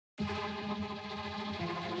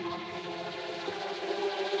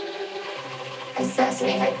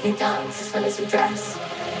Assassinate Pete Downs is what his address.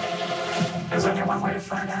 There's only one way to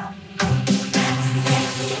find out.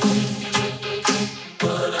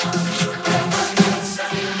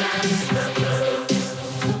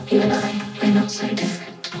 You and I, we're not so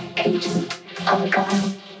different. Agent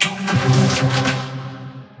Argylle.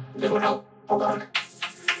 Little help. Hold on.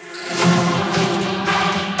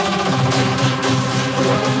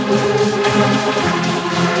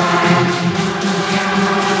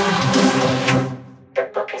 The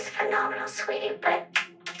book is phenomenal, sweetie, but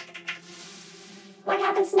what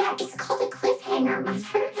happens next? It's called a cliffhanger. My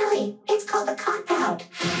friend Ellie, it's called a cop-out.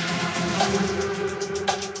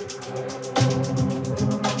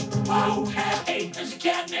 Oh, hey, there's a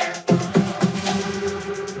cat in there.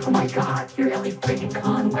 Oh my God, you're Ellie freaking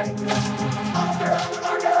Conway.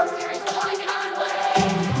 Oh no, there's Ellie Conway.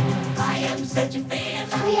 I am such a fan.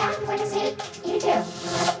 Oh yeah, what is it you do?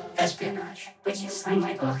 Espionage. Would you sign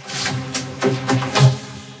my book?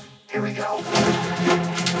 Here we go.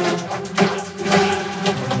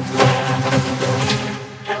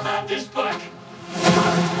 I love this book.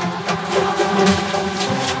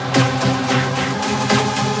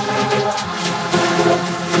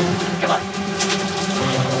 Come on.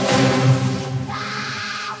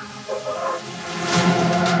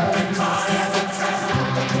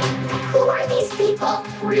 Who are these people?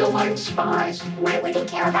 Real life spies. Why would he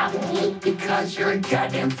care about me? Because you're a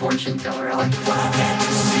goddamn fortune teller, Ellie.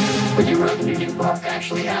 What you wrote in your new book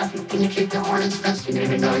actually happened, and you kicked the hornet's nest you didn't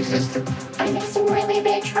even know existed. I'm in some really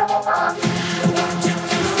big trouble, Mom.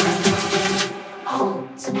 Oh,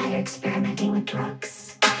 so now you're experimenting with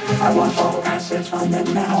drugs. I want all assets on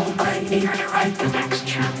them now. I'm eager to write the next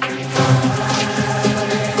chapter.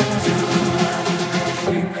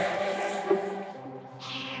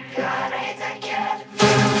 God, I hate that cat.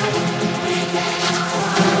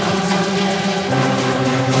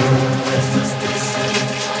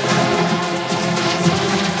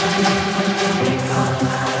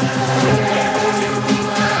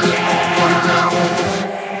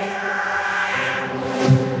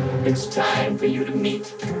 It's time for you to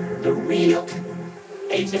meet the real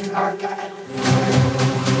Agent Argylle.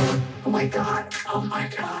 Oh my God, oh my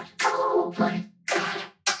God, oh my